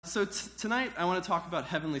Tonight I want to talk about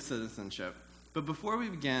heavenly citizenship. But before we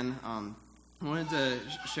begin, I wanted to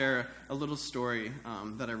share a little story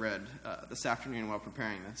that I read this afternoon while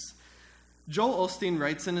preparing this. Joel Osteen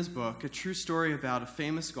writes in his book a true story about a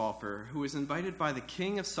famous golfer who was invited by the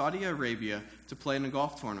king of Saudi Arabia to play in a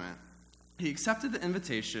golf tournament. He accepted the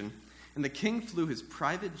invitation, and the king flew his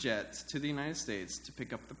private jet to the United States to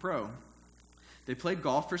pick up the pro. They played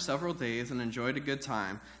golf for several days and enjoyed a good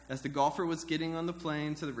time. As the golfer was getting on the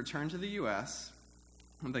plane to return to the U.S.,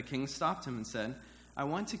 the king stopped him and said, "I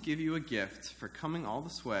want to give you a gift for coming all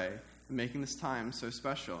this way and making this time so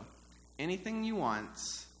special. Anything you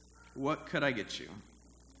want, what could I get you?"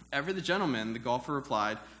 Ever the gentleman, the golfer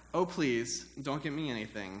replied, "Oh, please, don't get me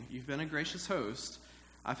anything. You've been a gracious host.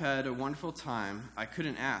 I've had a wonderful time. I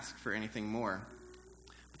couldn't ask for anything more."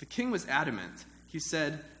 But the king was adamant. He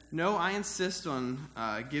said, "No, I insist on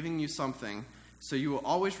giving you something, so you will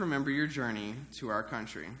always remember your journey to our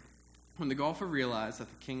country." When the golfer realized that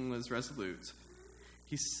the king was resolute,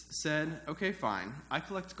 he said, "Okay, fine. I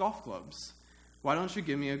collect golf clubs. Why don't you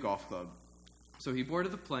give me a golf club?" So he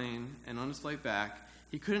boarded the plane, and on his flight back,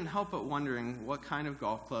 he couldn't help but wondering what kind of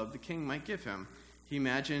golf club the king might give him. He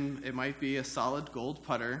imagined it might be a solid gold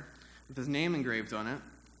putter with his name engraved on it,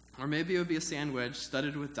 or maybe it would be a sand wedge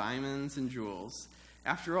studded with diamonds and jewels.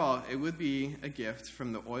 After all, it would be a gift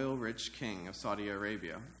from the oil-rich king of Saudi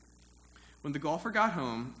Arabia. When the golfer got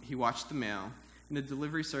home, he watched the mail and the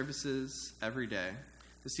delivery services every day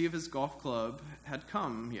to see if his golf club had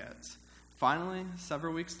come yet. Finally,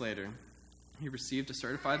 several weeks later, he received a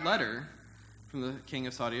certified letter from the king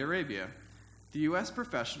of Saudi Arabia. The U.S.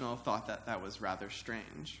 professional thought that was rather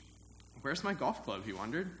strange. "Where's my golf club?" he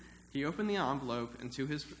wondered. He opened the envelope, and to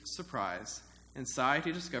his surprise, inside,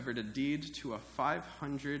 he discovered a deed to a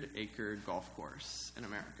 500-acre golf course in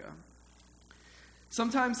America.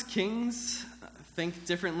 Sometimes kings think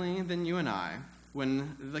differently than you and I.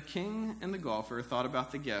 When the king and the golfer thought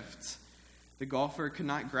about the gift, the golfer could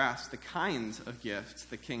not grasp the kind of gift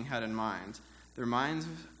the king had in mind. Their minds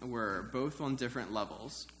were both on different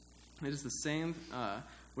levels. It is the same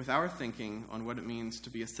with our thinking on what it means to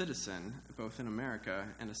be a citizen, both in America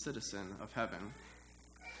and a citizen of heaven.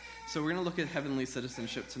 So we're going to look at heavenly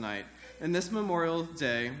citizenship tonight. In this Memorial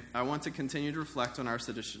Day, I want to continue to reflect on our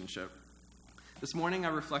citizenship. This morning, I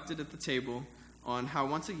reflected at the table on how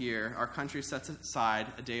once a year our country sets aside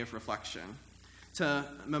a day of reflection to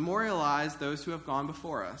memorialize those who have gone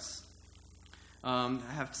before us,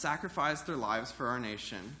 have sacrificed their lives for our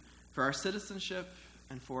nation, for our citizenship,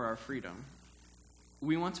 and for our freedom.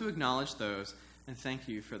 We want to acknowledge those and thank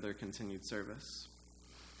you for their continued service.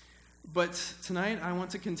 But tonight, I want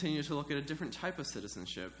to continue to look at a different type of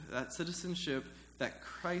citizenship, that citizenship that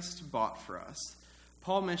Christ bought for us.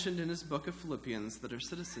 Paul mentioned in his book of Philippians that our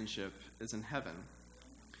citizenship is in heaven.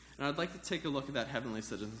 And I'd like to take a look at that heavenly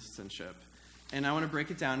citizenship. And I want to break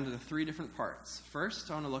it down into three different parts. First,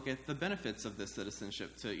 I want to look at the benefits of this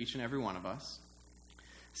citizenship to each and every one of us.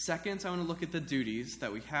 Second, I want to look at the duties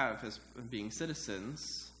that we have as being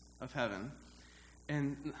citizens of heaven.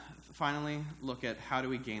 And finally, look at how do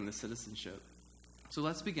we gain the citizenship. So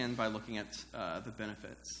let's begin by looking at the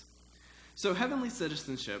benefits. So heavenly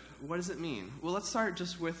citizenship, what does it mean? Well, let's start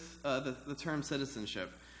just with the term citizenship.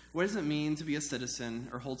 What does it mean to be a citizen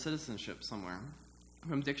or hold citizenship somewhere?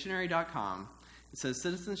 From dictionary.com, it says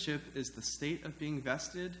citizenship is the state of being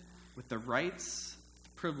vested with the rights,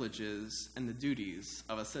 privileges, and the duties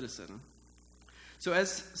of a citizen. So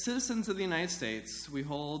as citizens of the United States, we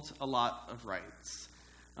hold a lot of rights.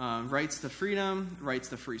 Rights to freedom, rights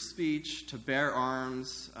to free speech, to bear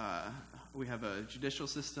arms. We have a judicial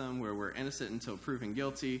system where we're innocent until proven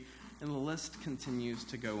guilty, and the list continues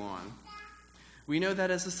to go on. We know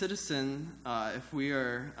that as a citizen, if we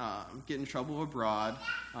are get in trouble abroad,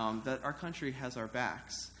 that our country has our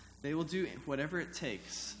backs. They will do whatever it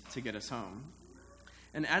takes to get us home.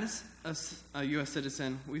 And as a U.S.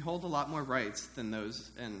 citizen, we hold a lot more rights than those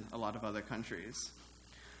in a lot of other countries.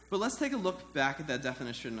 But let's take a look back at that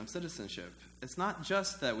definition of citizenship. It's not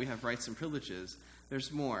just that we have rights and privileges.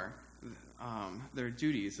 There's more. There are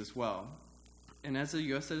duties as well. And as a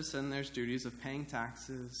U.S. citizen, there's duties of paying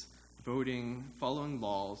taxes, voting, following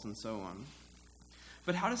laws, and so on.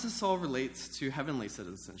 But how does this all relate to heavenly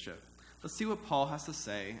citizenship? Let's see what Paul has to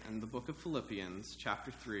say in the book of Philippians,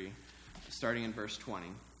 chapter 3, starting in verse 20.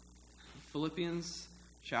 Philippians,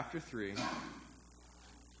 chapter 3,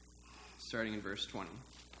 starting in verse 20.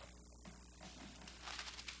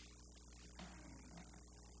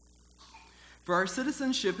 "For our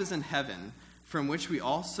citizenship is in heaven, from which we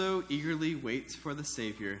also eagerly wait for the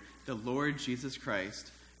Savior, the Lord Jesus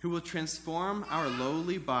Christ, who will transform our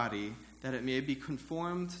lowly body that it may be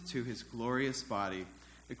conformed to his glorious body,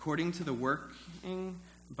 according to the working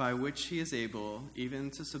by which he is able even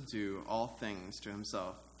to subdue all things to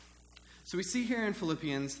himself. So we see here in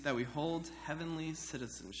Philippians that we hold heavenly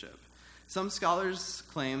citizenship. Some scholars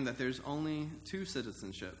claim that there's only two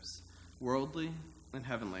citizenships, worldly and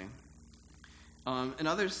heavenly. And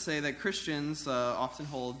others say that Christians often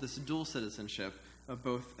hold this dual citizenship of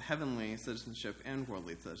both heavenly citizenship and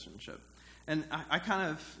worldly citizenship. And I kind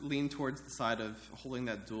of lean towards the side of holding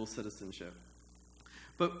that dual citizenship.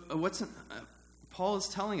 But Paul is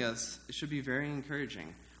telling us it should be very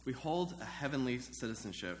encouraging. We hold a heavenly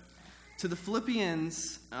citizenship. To the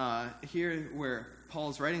Philippians, here where Paul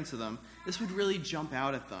is writing to them, this would really jump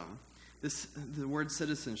out at them. The word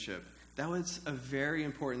citizenship. That was a very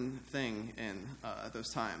important thing in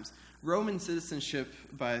those times. Roman citizenship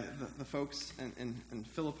by the folks in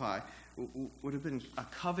Philippi would have been a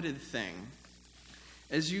coveted thing.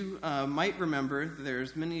 As you might remember,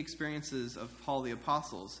 there's many experiences of Paul the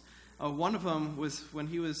Apostles. One of them was when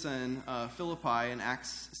he was in Philippi in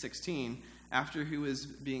Acts 16. After he was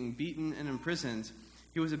being beaten and imprisoned,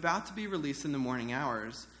 he was about to be released in the morning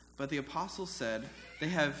hours, but the apostles said, "They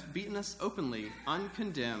have beaten us openly,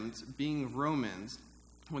 uncondemned, being Romans."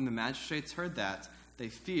 When the magistrates heard that, they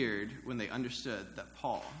feared when they understood that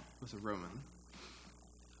Paul was a Roman.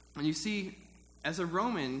 And you see, as a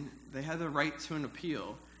Roman, they had the right to an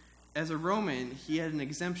appeal. As a Roman, he had an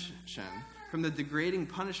exemption from the degrading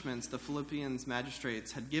punishments the Philippians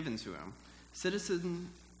magistrates had given to him.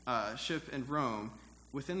 Citizenship in Rome,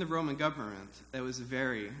 within the Roman government, that was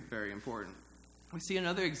very, very important. We see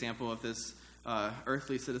another example of this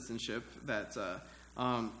earthly citizenship that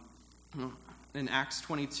in Acts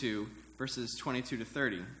 22, verses 22 to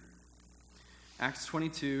 30. Acts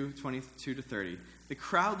 22, 22 to 30. The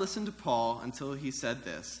crowd listened to Paul until he said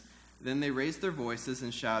this. Then they raised their voices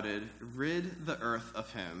and shouted, "Rid the earth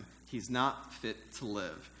of him. He's not fit to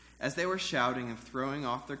live." As they were shouting and throwing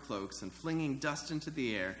off their cloaks and flinging dust into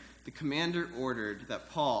the air, the commander ordered that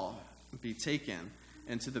Paul be taken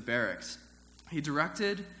into the barracks. He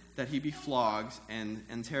directed that he be flogged and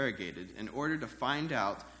interrogated in order to find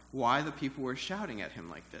out why the people were shouting at him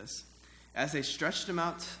like this. As they stretched him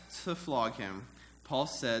out to flog him, Paul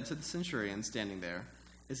said to the centurion standing there,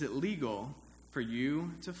 "Is it legal for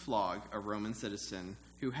you to flog a Roman citizen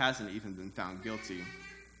who hasn't even been found guilty?"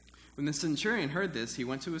 When the centurion heard this, he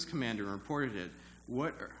went to his commander and reported it.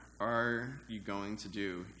 "What are you going to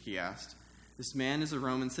do?" he asked. "This man is a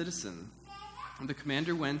Roman citizen." And the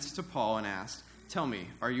commander went to Paul and asked, "Tell me,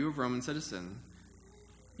 are you a Roman citizen?"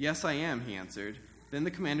 "Yes, I am," he answered. Then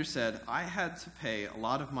the commander said, "I had to pay a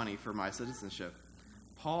lot of money for my citizenship."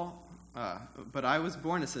 But I was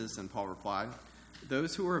born a citizen," Paul replied.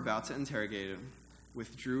 Those who were about to interrogate him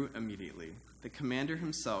withdrew immediately. The commander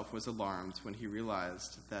himself was alarmed when he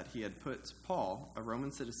realized that he had put Paul, a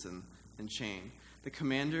Roman citizen, in chain. The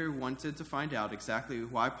commander wanted to find out exactly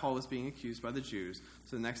why Paul was being accused by the Jews,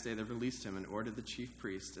 so the next day they released him and ordered the chief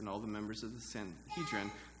priest and all the members of the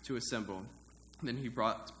Sanhedrin to assemble. Then he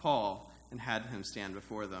brought Paul and had him stand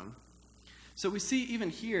before them. So we see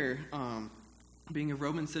even here, being a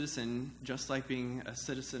Roman citizen, just like being a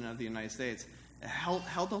citizen of the United States,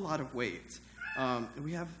 held a lot of weight.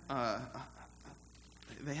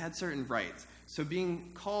 They had certain rights. So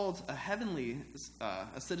being called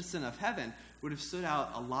a citizen of heaven would have stood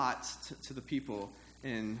out a lot to the people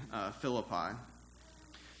in Philippi.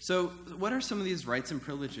 So what are some of these rights and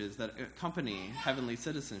privileges that accompany heavenly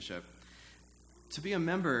citizenship? To be a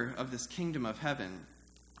member of this kingdom of heaven,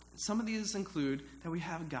 some of these include that we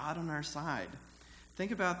have God on our side.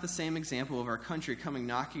 Think about the same example of our country coming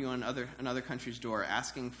knocking on another country's door,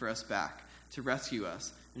 asking for us back to rescue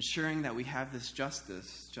us, ensuring that we have this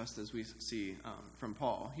justice, just as we see from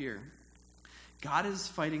Paul here. God is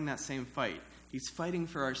fighting that same fight. He's fighting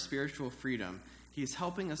for our spiritual freedom. He's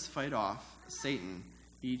helping us fight off Satan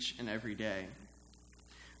each and every day.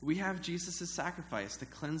 We have Jesus' sacrifice to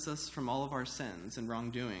cleanse us from all of our sins and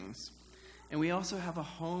wrongdoings. And we also have a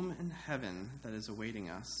home in heaven that is awaiting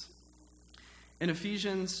us. In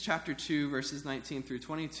Ephesians chapter 2, verses 19 through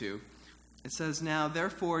 22, it says, "Now,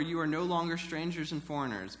 therefore, you are no longer strangers and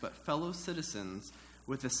foreigners, but fellow citizens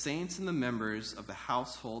with the saints and the members of the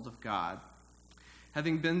household of God,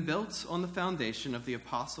 having been built on the foundation of the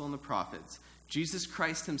apostle and the prophets, Jesus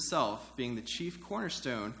Christ himself being the chief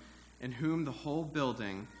cornerstone, in whom the whole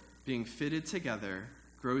building, being fitted together,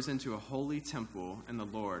 grows into a holy temple in the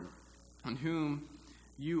Lord, on whom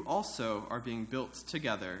you also are being built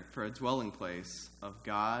together for a dwelling place of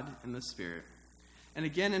God in the Spirit." And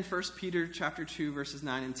again in 1 Peter chapter 2, verses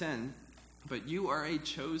 9 and 10, "But you are a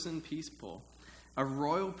chosen people, a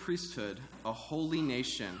royal priesthood, a holy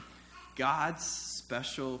nation, God's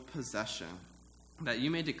special possession, that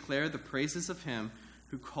you may declare the praises of him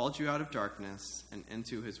who called you out of darkness and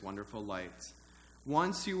into his wonderful light.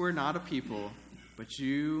 Once you were not a people, but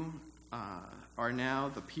you are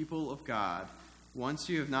now the people of God. Once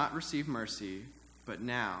you have not received mercy, but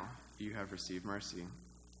now you have received mercy.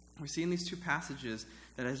 We see in these two passages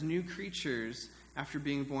that as new creatures, after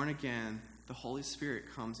being born again, the Holy Spirit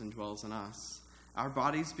comes and dwells in us. Our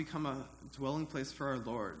bodies become a dwelling place for our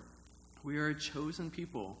Lord. We are a chosen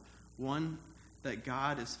people, one that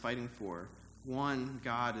God is fighting for, one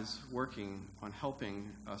God is working on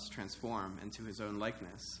helping us transform into his own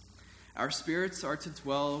likeness. Our spirits are to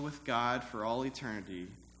dwell with God for all eternity,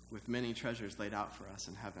 with many treasures laid out for us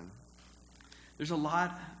in heaven. There's a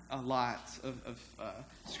lot of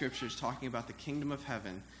scriptures talking about the kingdom of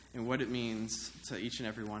heaven and what it means to each and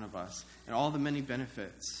every one of us, and all the many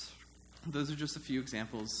benefits. Those are just a few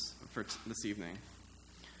examples for this evening.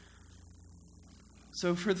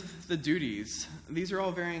 So for the duties, these are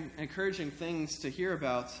all very encouraging things to hear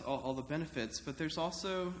about, all the benefits, but there's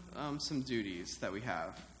also some duties that we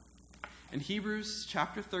have. In Hebrews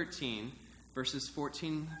chapter 13, verses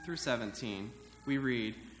 14 through 17, we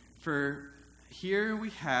read, "For here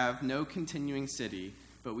we have no continuing city,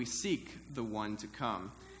 but we seek the one to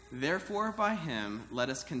come. Therefore by him let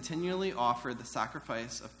us continually offer the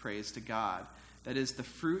sacrifice of praise to God, that is the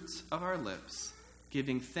fruit of our lips,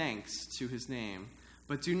 giving thanks to his name.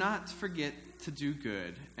 But do not forget to do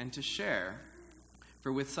good and to share,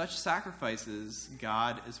 for with such sacrifices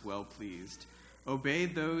God is well pleased. Obey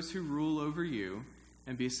those who rule over you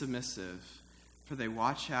and be submissive, for they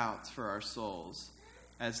watch out for our souls,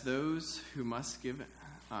 as those who must give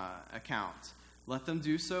account. Let them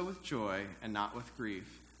do so with joy and not with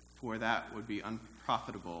grief, for that would be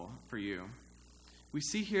unprofitable for you." We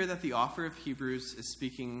see here that the author of Hebrews is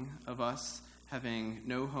speaking of us having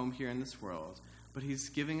no home here in this world, but he's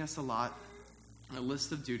giving us a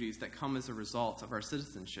list of duties that come as a result of our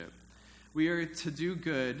citizenship. We are to do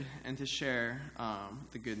good and to share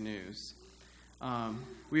the good news.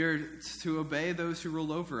 We are to obey those who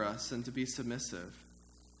rule over us and to be submissive.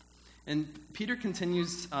 And Peter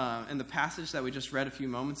continues in the passage that we just read a few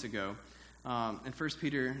moments ago, in 1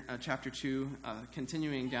 Peter chapter 2,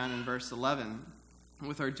 continuing down in verse 11,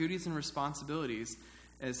 with our duties and responsibilities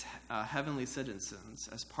as heavenly citizens,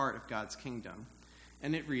 as part of God's kingdom.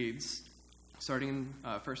 And it reads, starting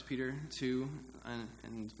in 1 Peter 2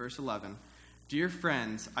 and verse 11, "Dear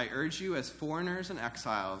friends, I urge you as foreigners and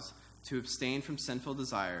exiles to abstain from sinful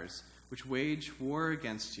desires, which wage war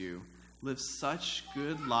against you. Live such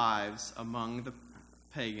good lives among the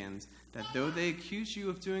pagans that though they accuse you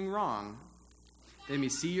of doing wrong, they may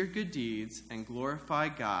see your good deeds and glorify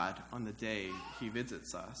God on the day he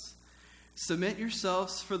visits us. Submit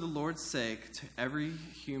yourselves for the Lord's sake to every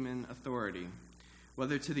human authority,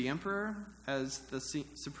 whether to the emperor as the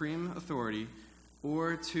supreme authority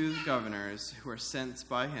or to the governors who are sent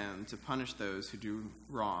by him to punish those who do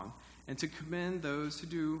wrong and to commend those who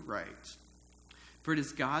do right. For it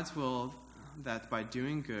is God's will that by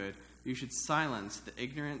doing good you should silence the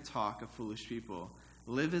ignorant talk of foolish people.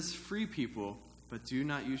 Live as free people, but do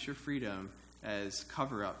not use your freedom as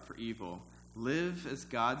cover-up for evil. Live as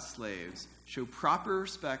God's slaves. Show proper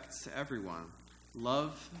respect to everyone.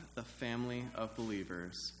 Love the family of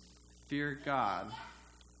believers. Fear God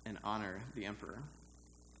and honor the emperor."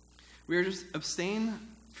 We are to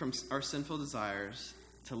abstain from our sinful desires,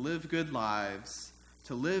 to live good lives,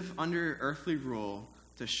 to live under earthly rule,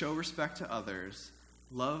 to show respect to others,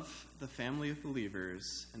 love the family of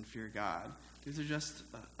believers, and fear God. These are just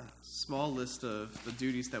a small list of the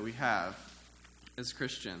duties that we have as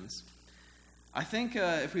Christians. I think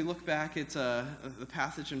if we look back at the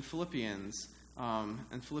passage in Philippians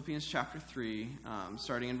chapter 3,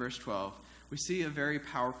 starting in verse 12, we see a very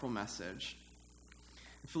powerful message.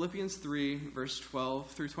 In Philippians 3, verse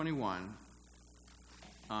 12 through 21,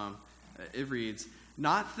 it reads,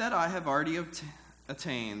 "Not that I have already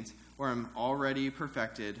attained or am already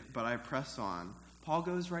perfected, but I press on." Paul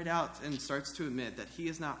goes right out and starts to admit that he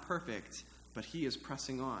is not perfect, but he is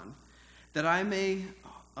pressing on. "That I may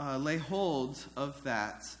lay hold of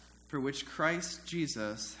that for which Christ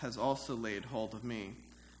Jesus has also laid hold of me."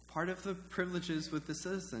 Part of the privileges with the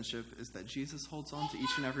citizenship is that Jesus holds on to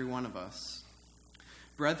each and every one of us.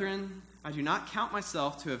 "Brethren, I do not count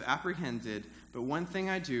myself to have apprehended, but one thing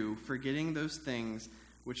I do, forgetting those things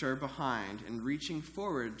which are behind and reaching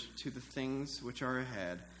forward to the things which are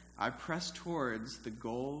ahead, I press towards the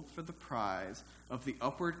goal for the prize of the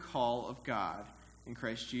upward call of God in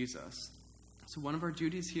Christ Jesus." So one of our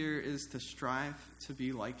duties here is to strive to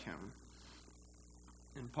be like him.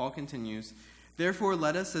 And Paul continues, "Therefore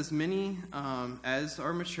let us, as many as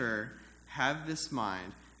are mature, have this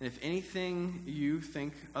mind. And if anything you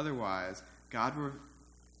think otherwise, God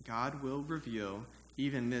will reveal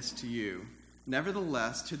even this to you.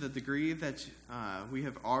 Nevertheless, to the degree that we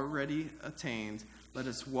have already attained, let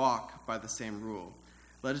us walk by the same rule.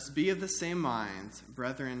 Let us be of the same mind.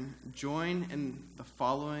 Brethren, join in the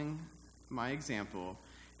following my example,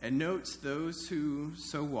 and note those who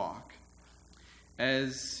so walk,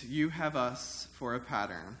 as you have us for a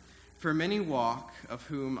pattern. For many walk, of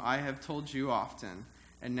whom I have told you often,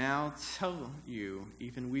 and now tell you,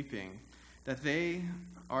 even weeping, that they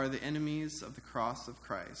are the enemies of the cross of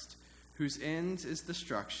Christ, whose end is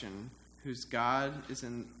destruction, whose God is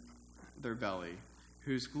in their belly,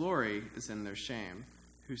 whose glory is in their shame,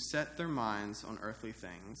 who set their minds on earthly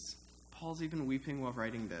things." Paul's even weeping while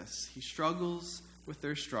writing this. He struggles with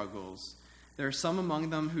their struggles. There are some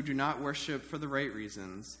among them who do not worship for the right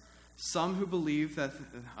reasons, some who believe that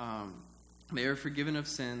they are forgiven of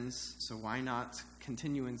sins, so why not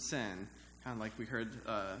continue in sin, kind of like we heard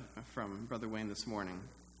from Brother Wayne this morning.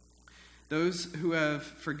 Those who have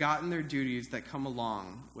forgotten their duties that come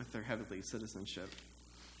along with their heavenly citizenship.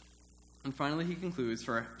 And finally he concludes,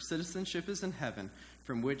 "For our citizenship is in heaven,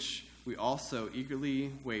 from which we also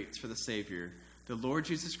eagerly wait for the Savior, the Lord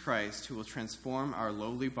Jesus Christ, who will transform our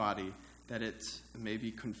lowly body, that it may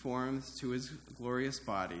be conformed to his glorious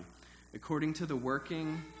body, according to the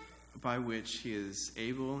working by which he is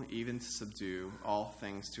able even to subdue all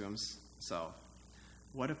things to himself."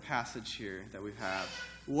 What a passage here that we have.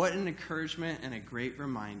 What an encouragement and a great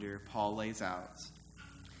reminder Paul lays out.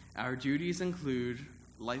 Our duties include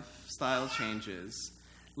lifestyle changes,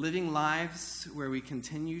 living lives where we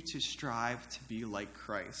continue to strive to be like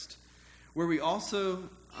Christ, where we also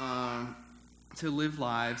to live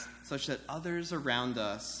lives such that others around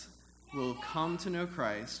us will come to know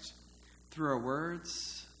Christ through our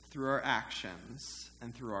words, through our actions,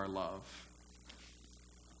 and through our love.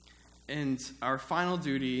 And our final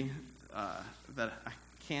duty that I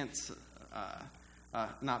can't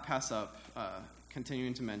not pass up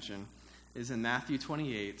continuing to mention is in Matthew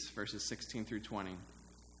 28, verses 16 through 20.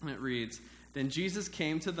 And it reads, "Then Jesus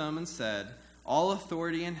came to them and said, 'All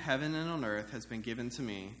authority in heaven and on earth has been given to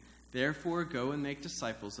me. Therefore go and make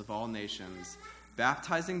disciples of all nations,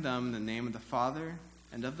 baptizing them in the name of the Father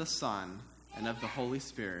and of the Son and of the Holy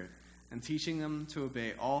Spirit, and teaching them to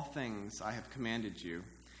obey all things I have commanded you.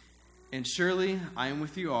 And surely I am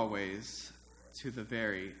with you always, to the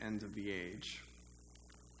very end of the age.'"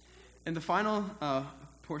 In the final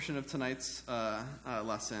portion of tonight's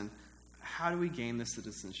lesson, how do we gain this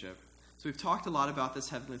citizenship? So we've talked a lot about this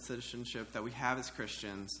heavenly citizenship that we have as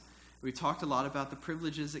Christians. We talked a lot about the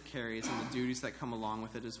privileges it carries and the duties that come along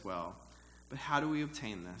with it as well. But how do we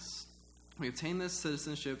obtain this? We obtain this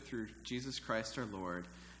citizenship through Jesus Christ our Lord,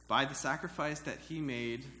 by the sacrifice that he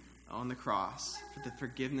made on the cross for the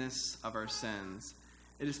forgiveness of our sins.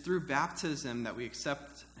 It is through baptism that we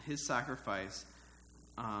accept his sacrifice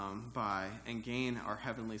and gain our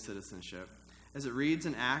heavenly citizenship. As it reads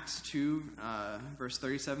in Acts 2, verse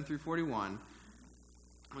 37 through 41,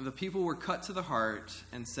 the people were cut to the heart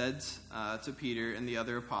and said to Peter and the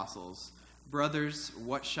other apostles, "Brothers,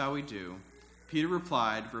 what shall we do?" Peter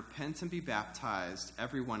replied, "Repent and be baptized,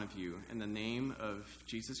 every one of you, in the name of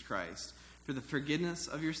Jesus Christ, for the forgiveness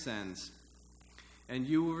of your sins, and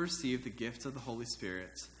you will receive the gift of the Holy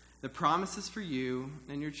Spirit. The promise is for you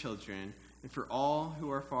and your children, and for all who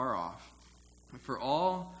are far off, and for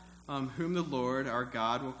all whom the Lord our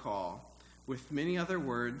God will call." With many other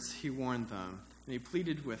words he warned them, and he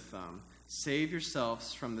pleaded with them, "Save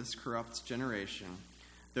yourselves from this corrupt generation."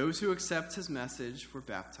 Those who accept his message were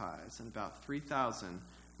baptized, and about 3,000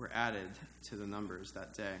 were added to the numbers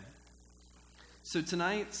that day. So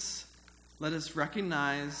tonight, let us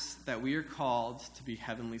recognize that we are called to be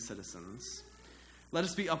heavenly citizens. Let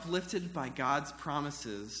us be uplifted by God's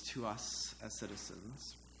promises to us as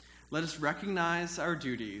citizens. Let us recognize our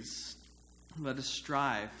duties. Let us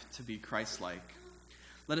strive to be Christ-like.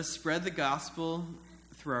 Let us spread the gospel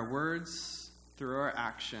through our words, through our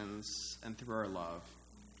actions, and through our love.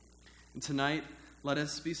 And tonight, let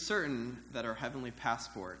us be certain that our heavenly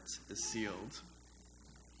passport is sealed.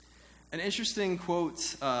 An interesting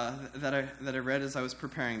quote that I read as I was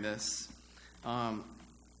preparing this: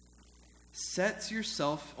 "Set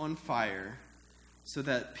yourself on fire so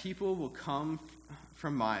that people will come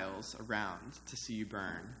from miles around to see you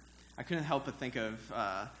burn." I couldn't help but think of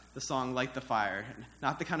the song "Light the Fire,"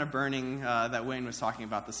 not the kind of burning that Wayne was talking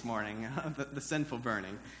about this morning, the sinful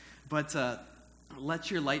burning, but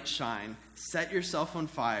let your light shine. Set yourself on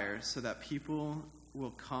fire so that people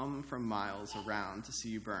will come from miles around to see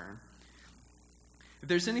you burn. If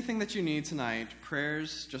there's anything that you need tonight,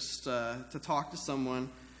 prayers, just to talk to someone,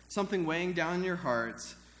 something weighing down your heart,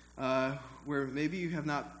 where maybe you have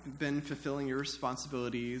not been fulfilling your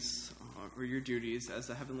responsibilities or your duties as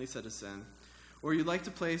a heavenly citizen, or you'd like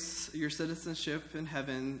to place your citizenship in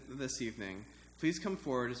heaven this evening, please come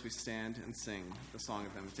forward as we stand and sing the song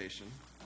of invitation.